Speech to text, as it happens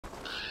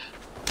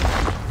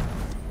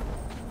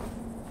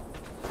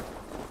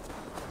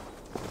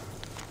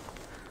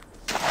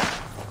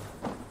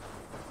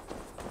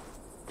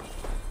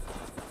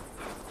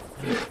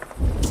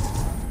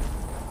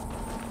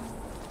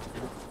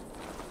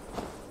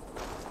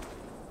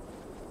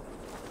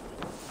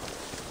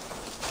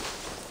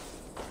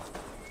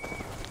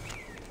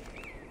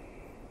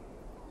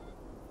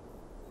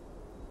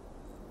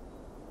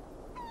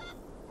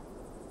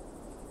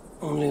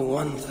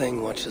one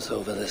thing watches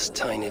over this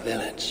tiny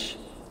village.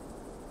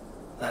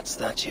 That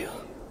statue.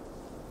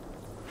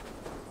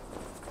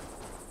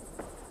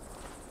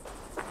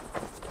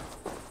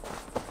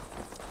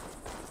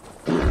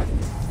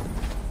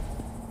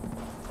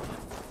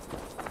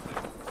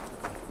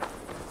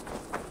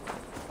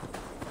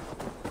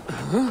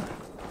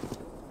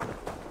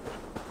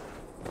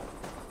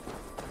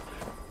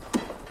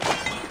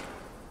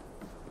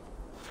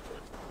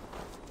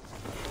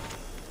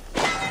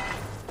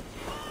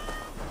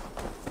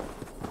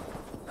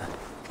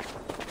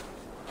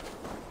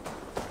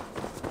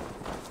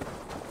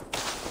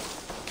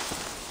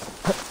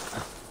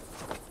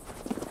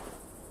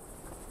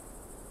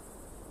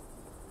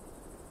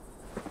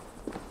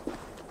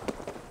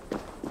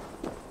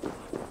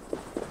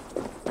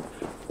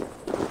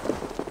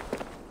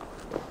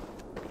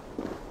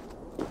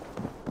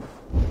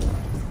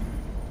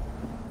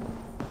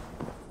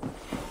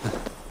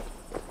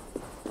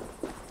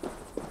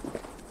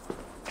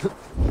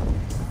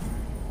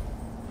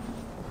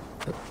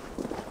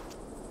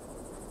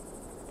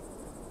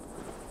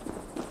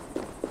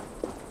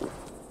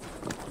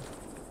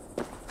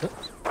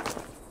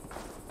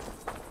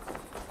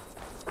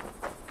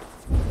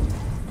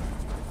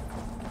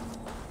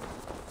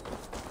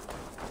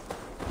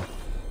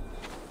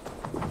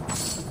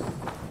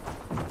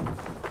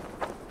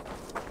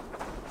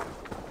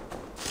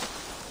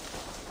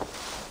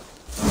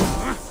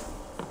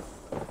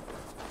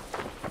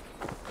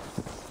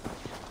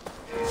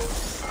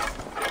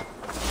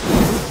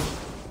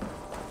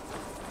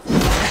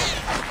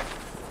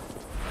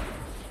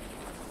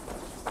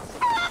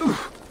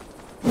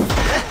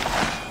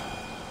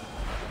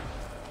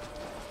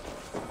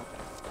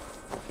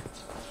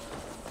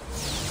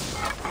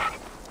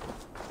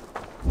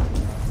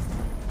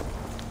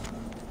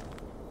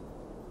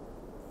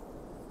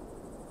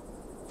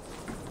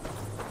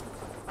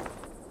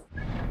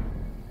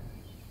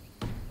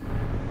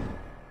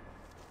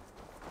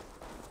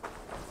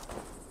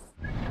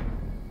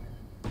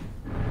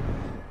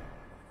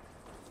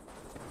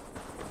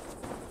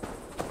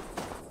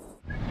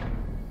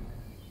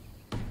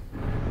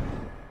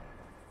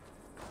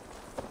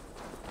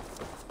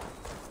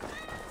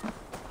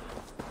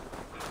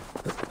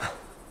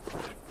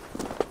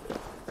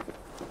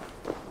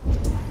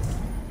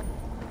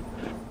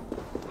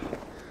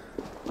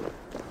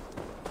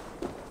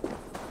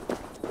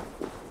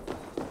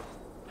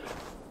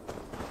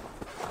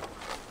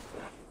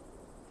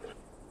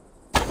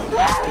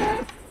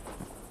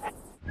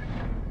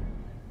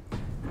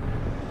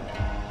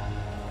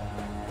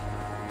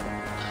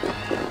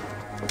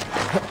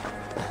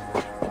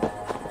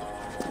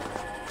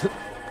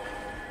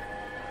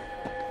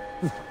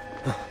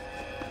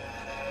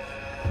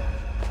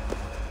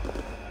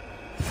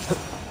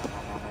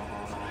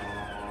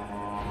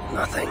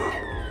 Nothing.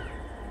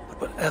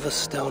 But whatever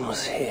stone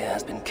was here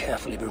has been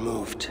carefully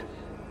removed.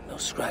 No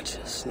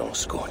scratches, no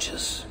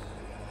scorches.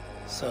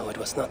 So it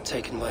was not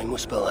taken by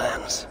Muspel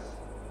hands.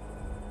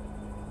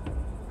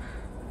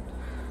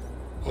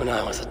 When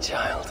I was a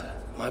child,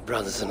 my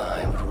brothers and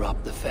I would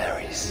rob the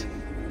fairies.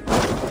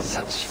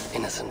 Such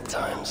innocent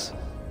times.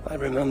 I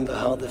remember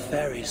how the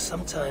fairies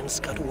sometimes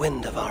got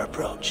wind of our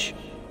approach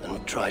and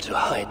would try to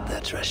hide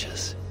their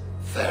treasures.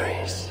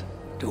 Fairies,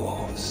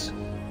 dwarves,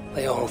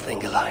 they all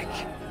think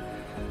alike.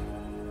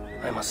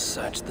 I must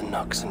search the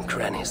nooks and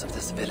crannies of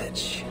this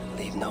village,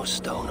 leave no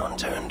stone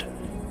unturned.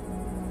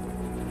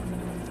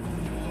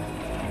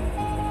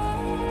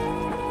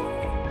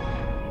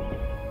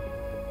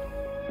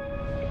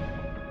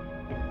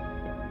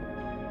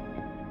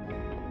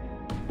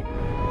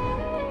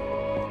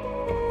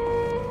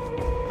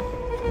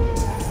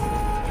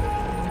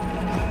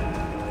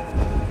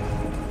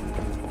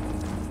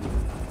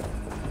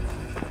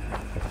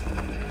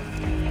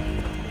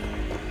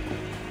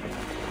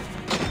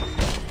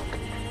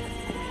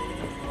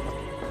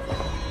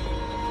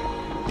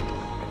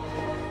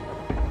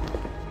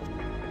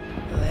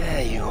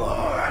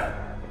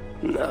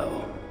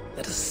 Now,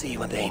 let us see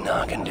what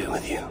Einar can do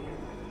with you.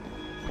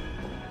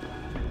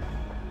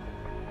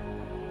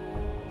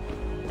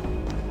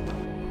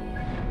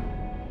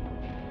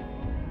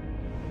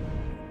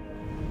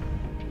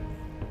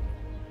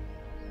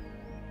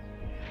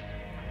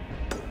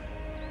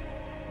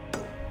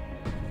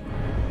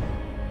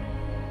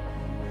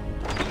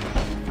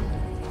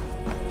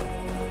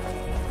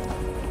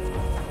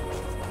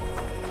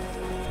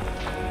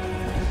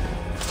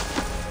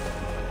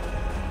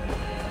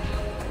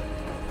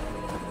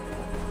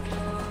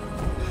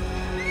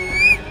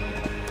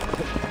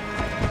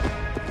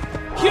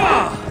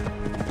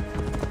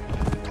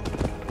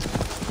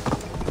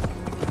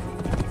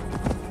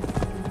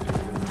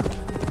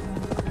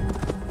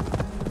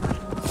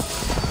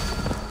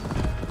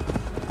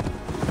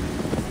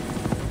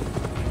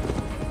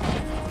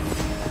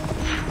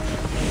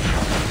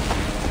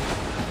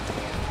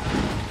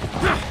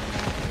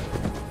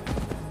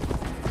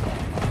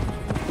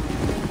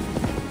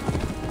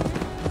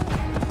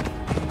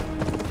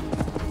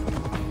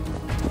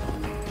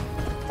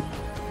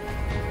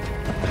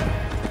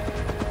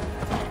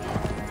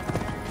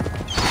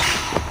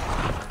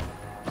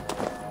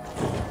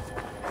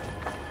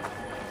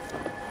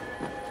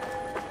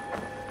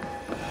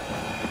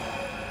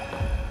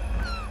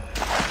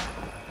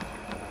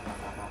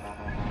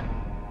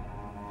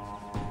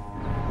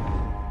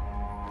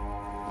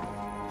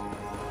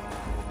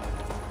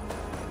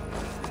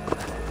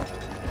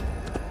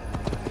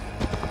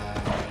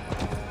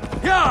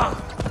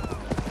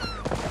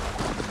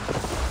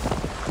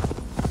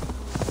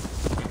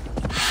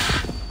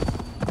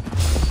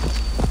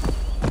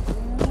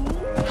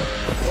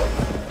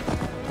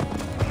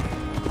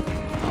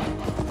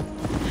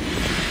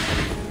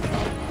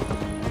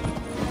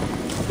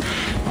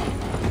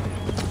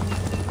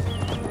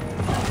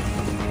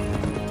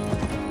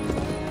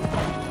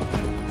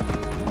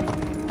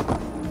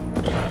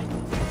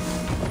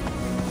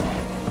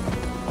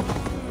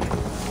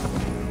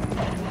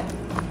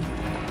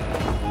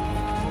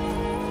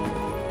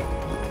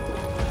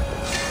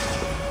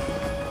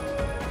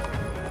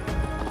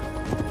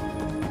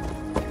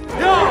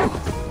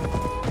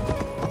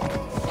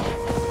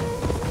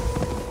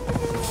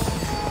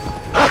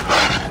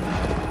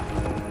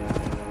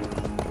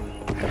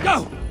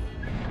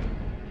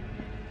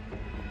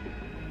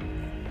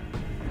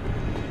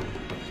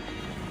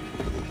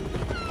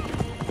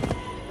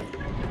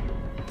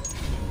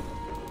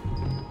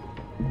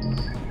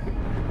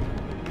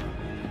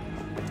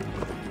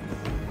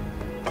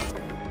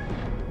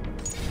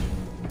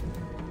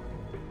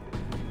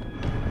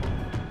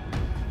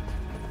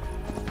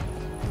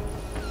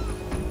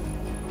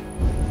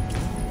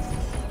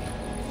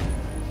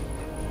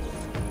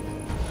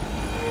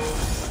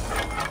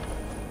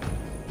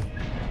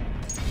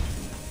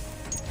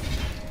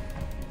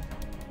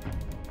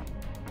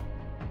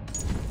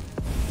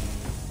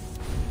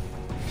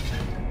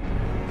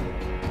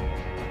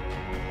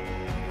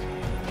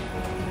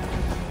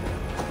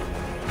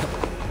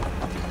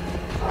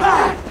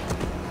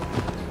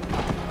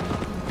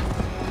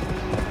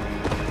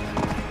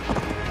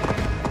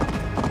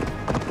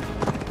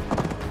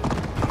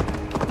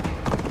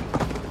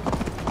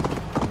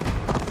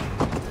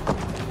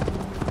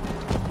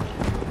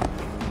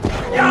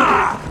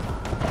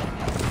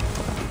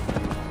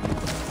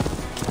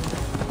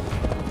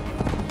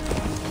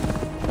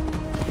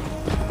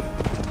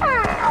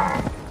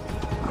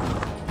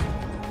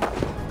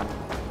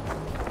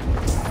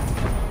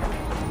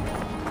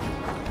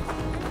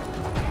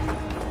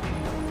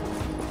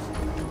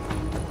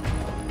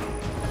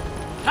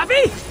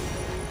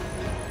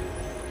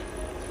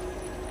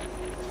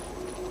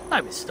 I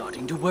was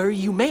starting to worry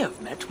you may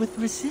have met with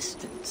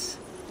resistance.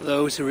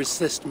 Those who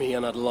resist me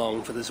are not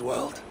long for this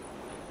world.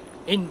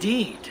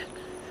 Indeed.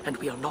 And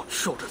we are not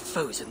short of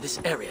foes in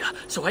this area,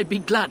 so I'd be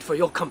glad for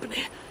your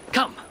company.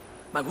 Come,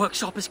 my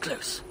workshop is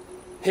close.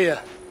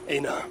 Here,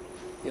 Einar,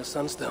 your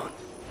sunstone.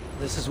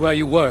 This is where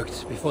you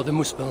worked before the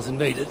Muspels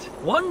invaded.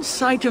 One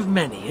sight of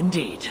many,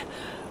 indeed.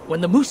 When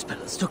the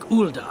Muspels took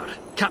Uldar,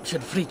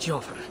 captured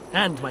Fridtjofr,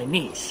 and my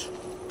niece.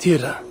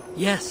 Tira.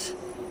 Yes.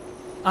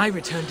 I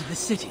returned to the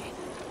city,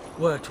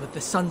 worked with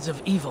the Sons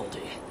of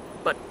Ivaldi,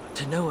 but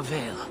to no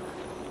avail.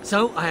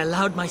 So I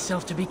allowed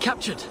myself to be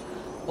captured,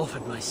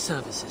 offered my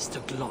services to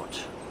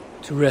Glod.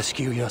 To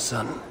rescue your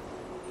son.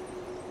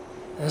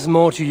 There's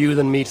more to you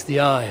than meets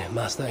the eye,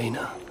 Master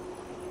Einar.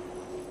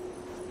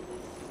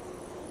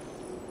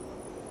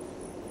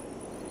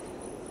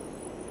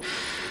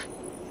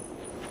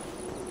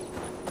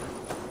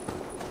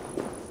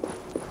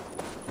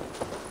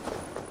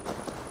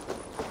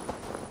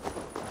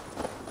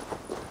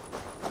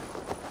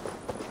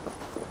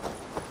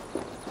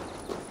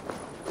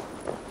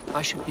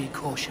 I should be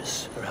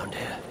cautious around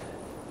here.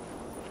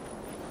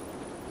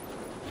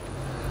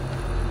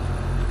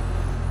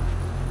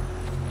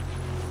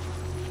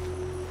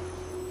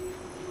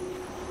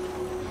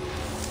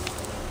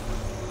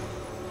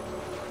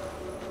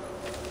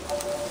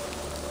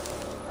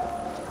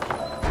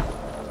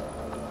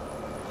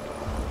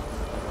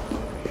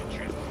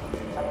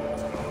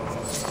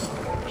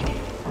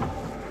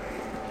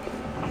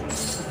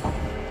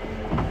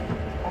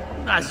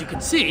 As you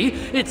can see,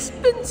 it's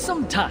been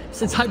some time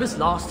since I was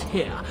last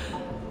here.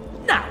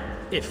 Now,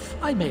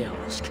 if I may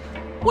ask,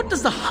 what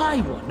does the High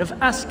One of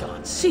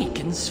Asgard seek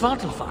in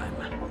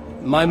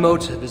Svartalfheim? My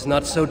motive is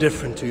not so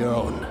different to your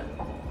own.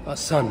 A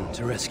son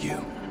to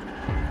rescue.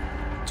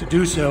 To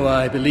do so,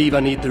 I believe I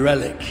need the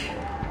relic,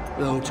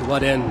 though to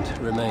what end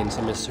remains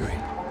a mystery.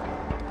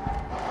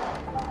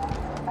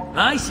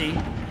 I see.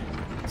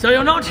 So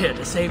you're not here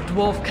to save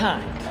dwarf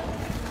kind.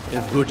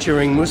 If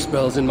butchering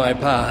Muspels in my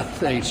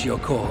path aids your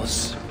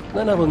cause,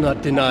 then I will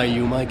not deny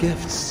you my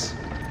gifts.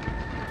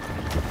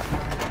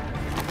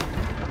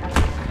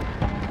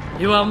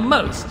 You are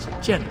most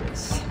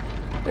generous.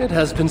 It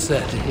has been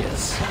said,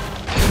 yes.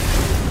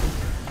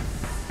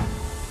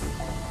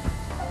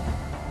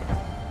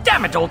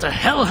 Damn it all to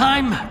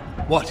Helheim!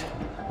 What?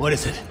 What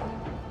is it?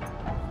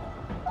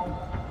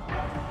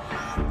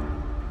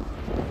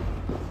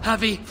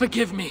 Havi,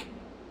 forgive me.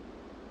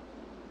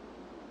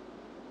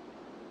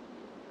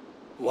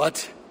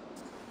 What?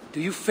 Do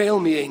you fail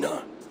me,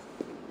 Einar?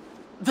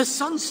 The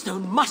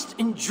Sunstone must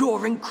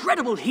endure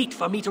incredible heat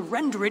for me to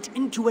render it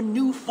into a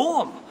new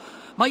form.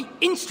 My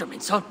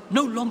instruments are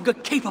no longer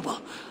capable.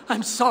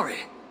 I'm sorry.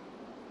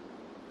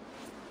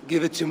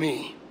 Give it to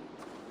me.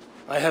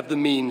 I have the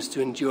means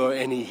to endure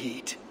any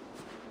heat.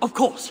 Of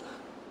course.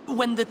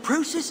 When the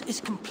process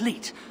is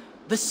complete,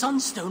 the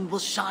Sunstone will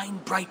shine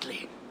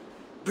brightly.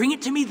 Bring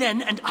it to me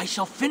then, and I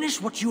shall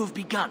finish what you have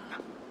begun.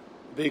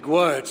 Big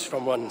words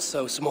from one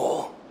so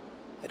small.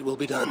 It will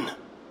be done.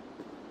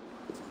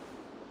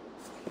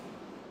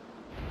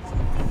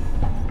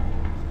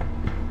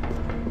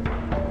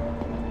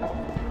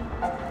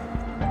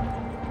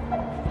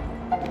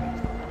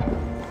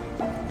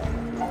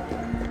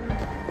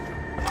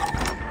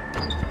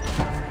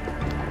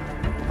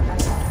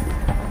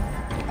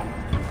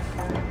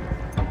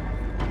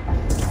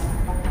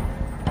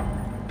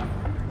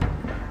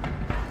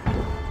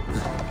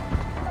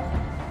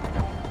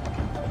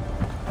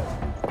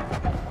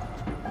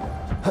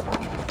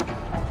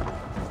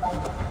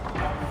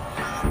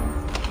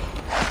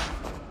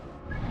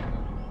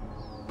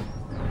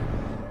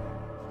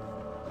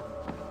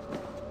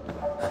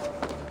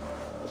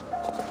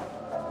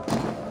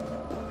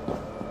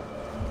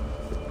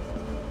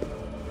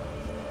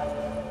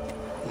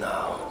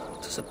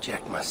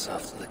 Subject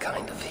myself to the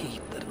kind of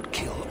heat that would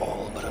kill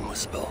all but a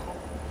Muspel.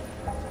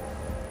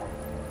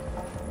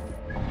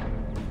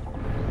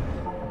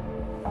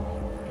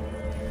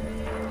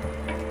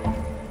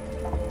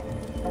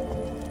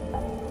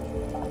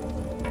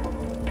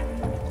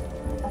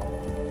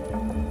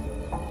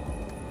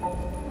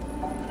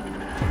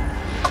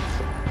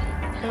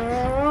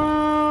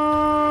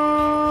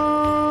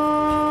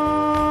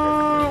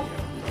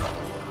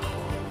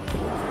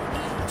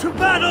 To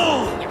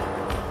battle!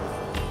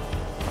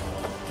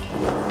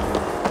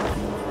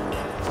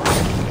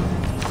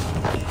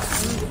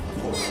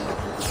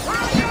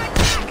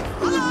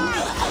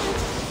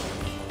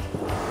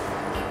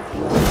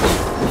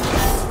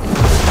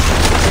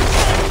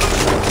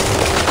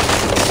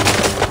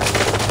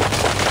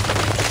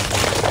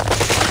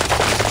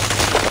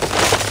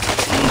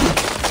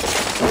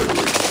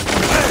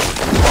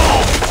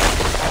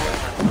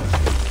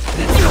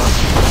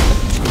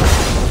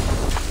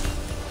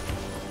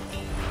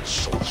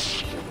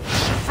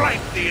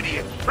 Flank the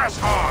idiot! Press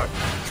hard!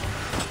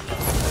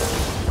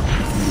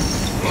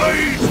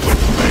 Blaze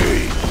with me!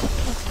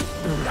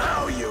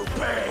 Now you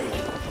pay!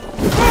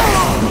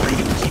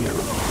 Lead you!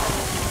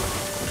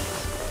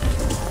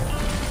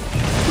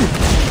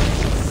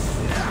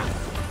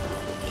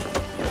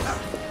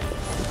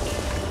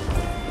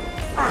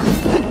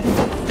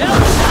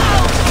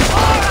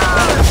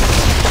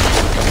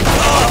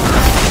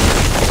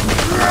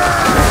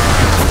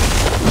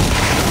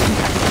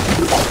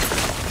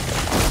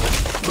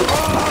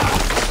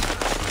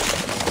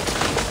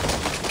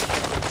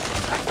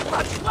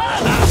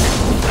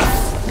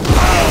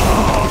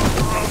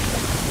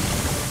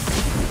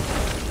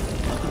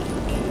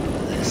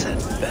 This had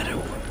better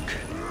work.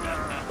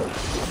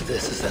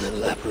 This is an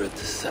elaborate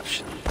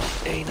deception.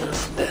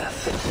 Aina's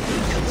death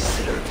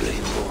considerably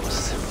more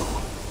simple.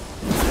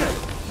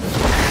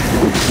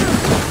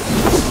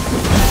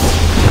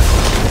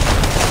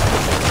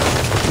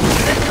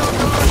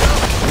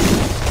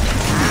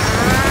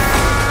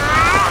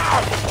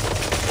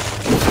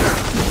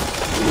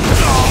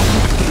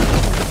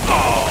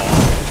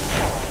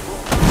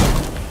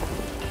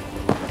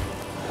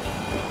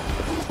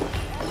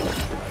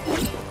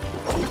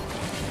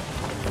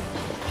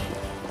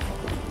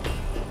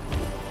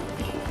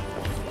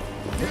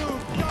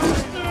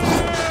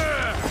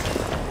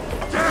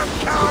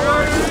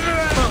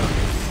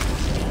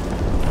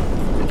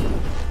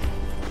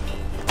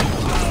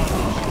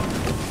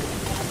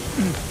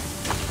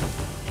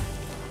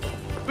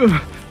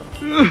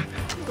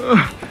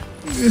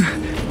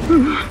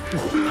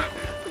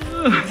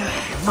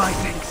 My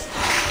things.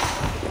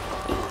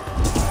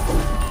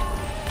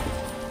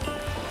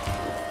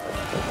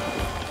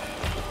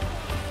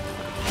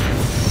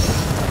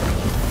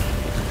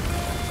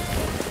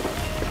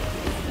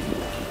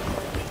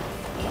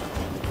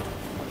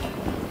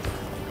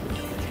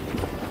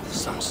 The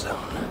sunstone.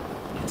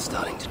 It's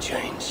starting to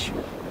change.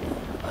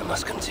 I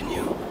must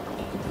continue.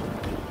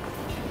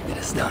 It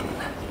is done.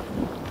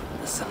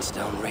 The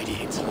sunstone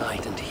radiates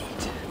light and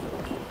heat.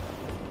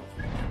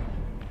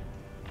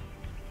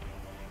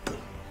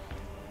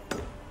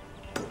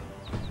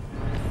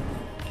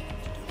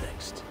 What to do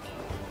next?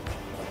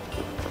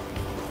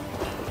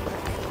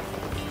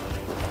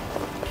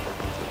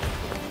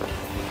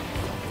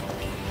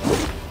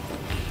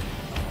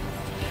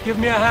 Give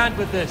me a hand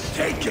with this.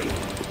 Take it!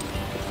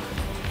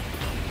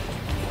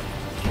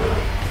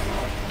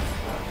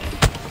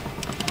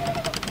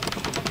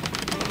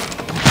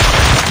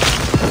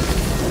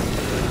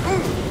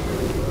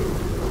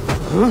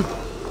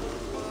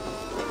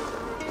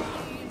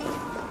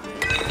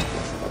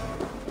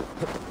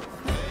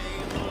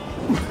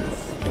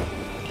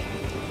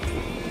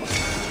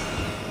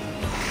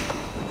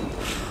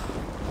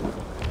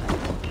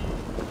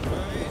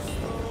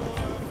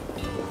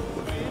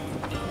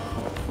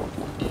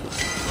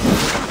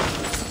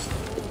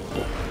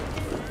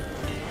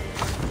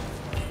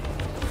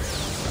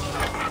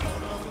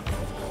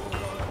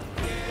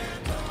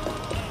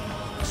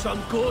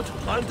 Some good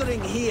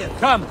wandering here.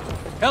 Come,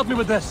 help me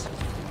with this.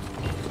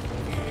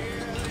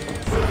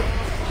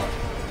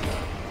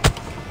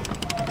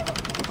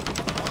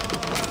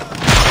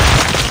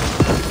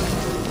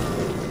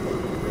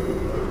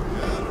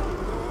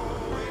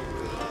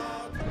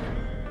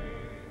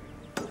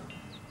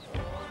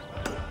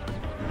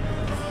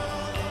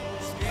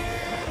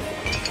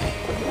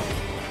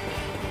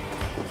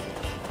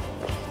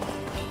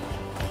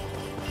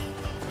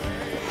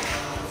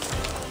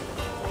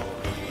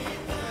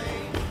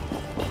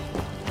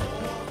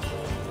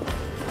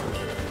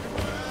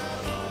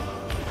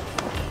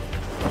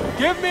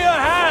 Give me a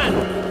hand!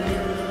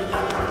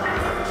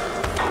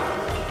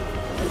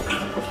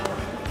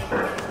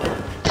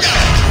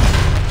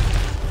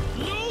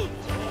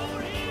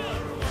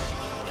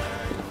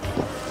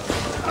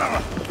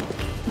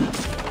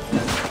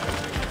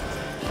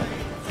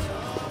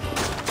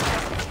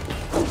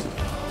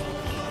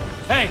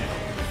 Hey,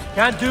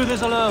 can't do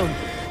this alone.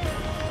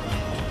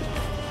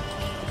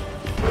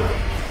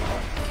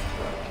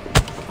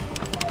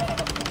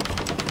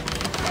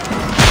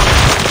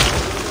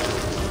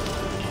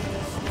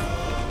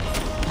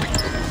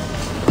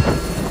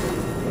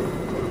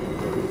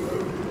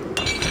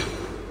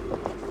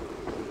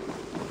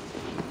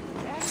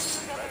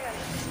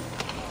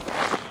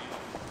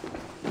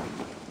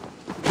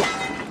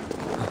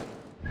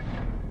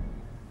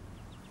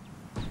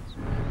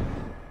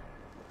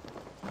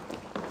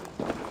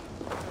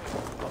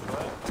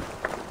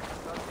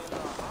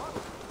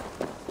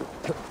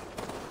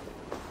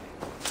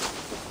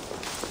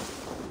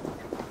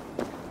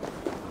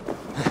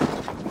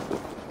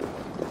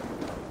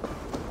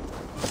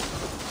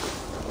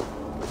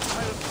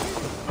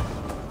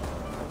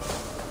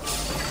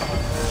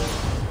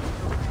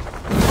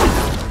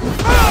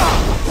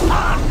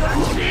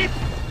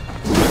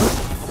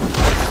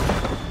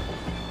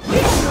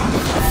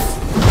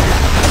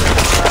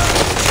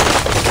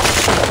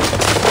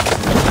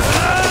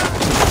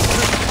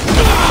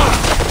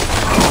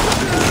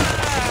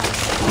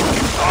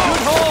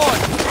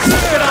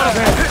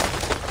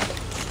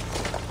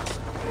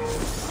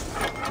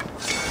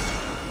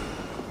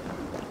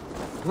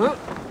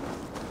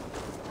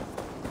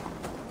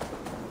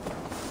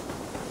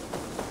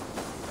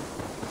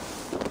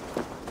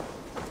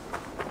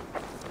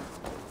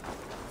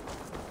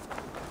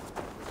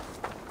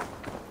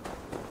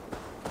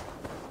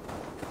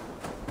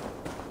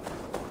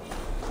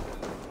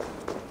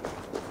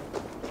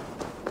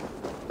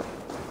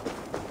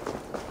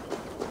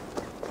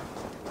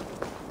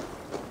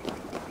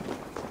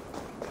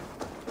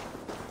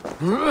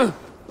 How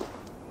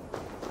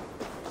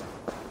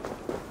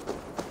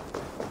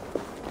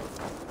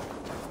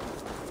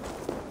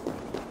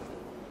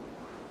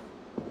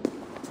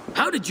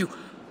did you...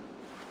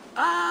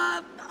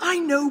 I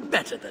know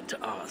better than to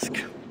ask.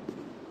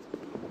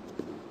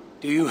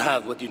 Do you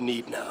have what you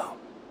need now?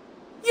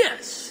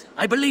 Yes,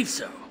 I believe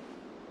so.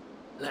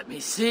 Let me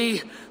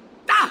see...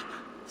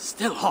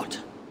 Still hot.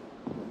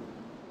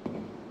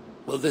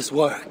 Will this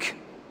work?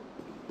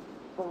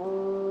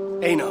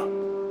 Einar.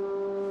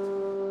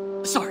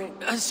 Sorry.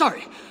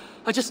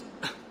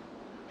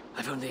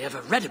 I've only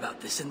ever read about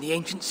this in the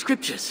ancient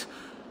scriptures.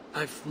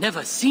 I've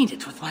never seen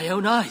it with my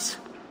own eyes.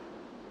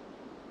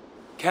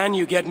 Can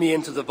you get me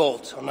into the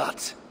vault or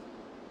not?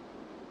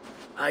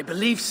 I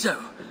believe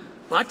so.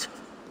 But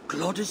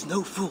Claude is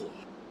no fool.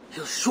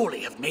 He'll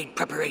surely have made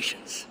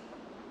preparations.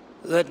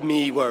 Let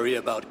me worry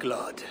about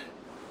Claude.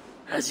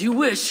 As you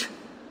wish.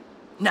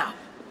 Now,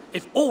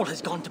 if all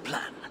has gone to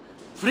plan,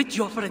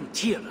 Fridtjofer and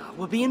Tira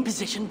will be in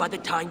position by the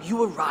time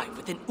you arrive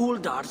within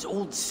Uldar's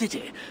old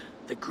city,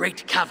 the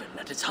great cavern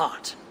at its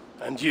heart.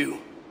 And you?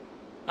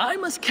 I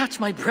must catch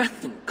my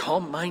breath and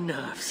calm my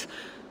nerves,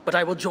 but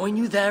I will join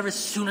you there as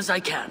soon as I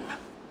can.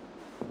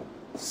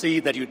 See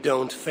that you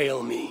don't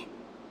fail me.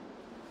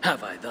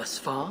 Have I thus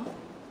far?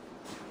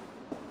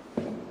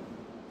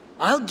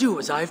 I'll do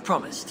as I've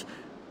promised.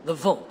 The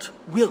vault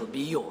will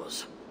be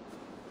yours.